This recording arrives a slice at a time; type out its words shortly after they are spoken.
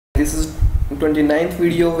This is 29th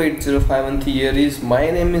video of 8051 theories.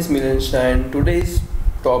 My name is Milansha and today's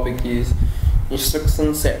topic is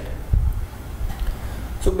instruction set.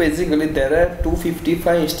 So basically there are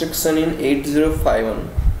 255 instructions in 8051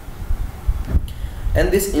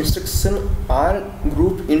 and these instructions are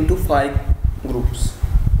grouped into 5 groups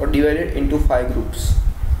or divided into 5 groups.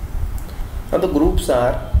 Now the groups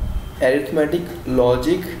are arithmetic,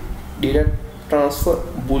 logic, data transfer,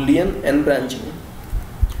 boolean and branching.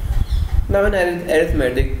 Now in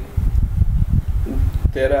arithmetic,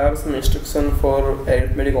 there are some instructions for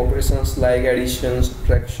arithmetic operations like addition,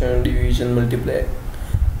 subtraction, division, multiply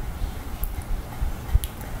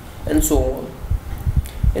and so on.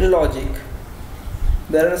 In logic,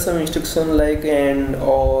 there are some instructions like AND,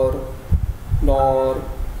 OR, NOR,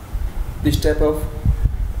 this type of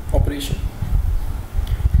operation.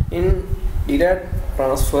 In data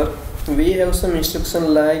transfer, we have some instructions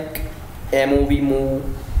like MOV,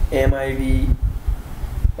 move, MIV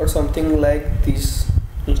or something like this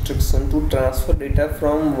instruction to transfer data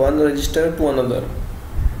from one register to another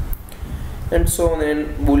and so on.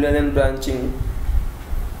 And boolean and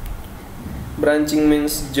branching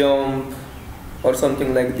means jump or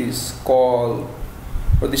something like this, call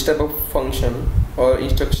or this type of function or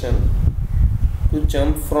instruction to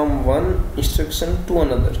jump from one instruction to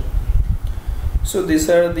another. So these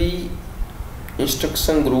are the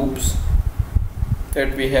instruction groups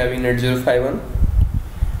that we have in 8051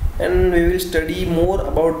 and we will study more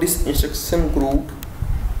about this instruction group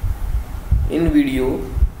in video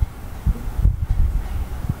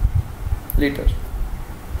later.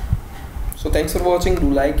 So thanks for watching. Do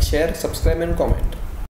like, share, subscribe and comment.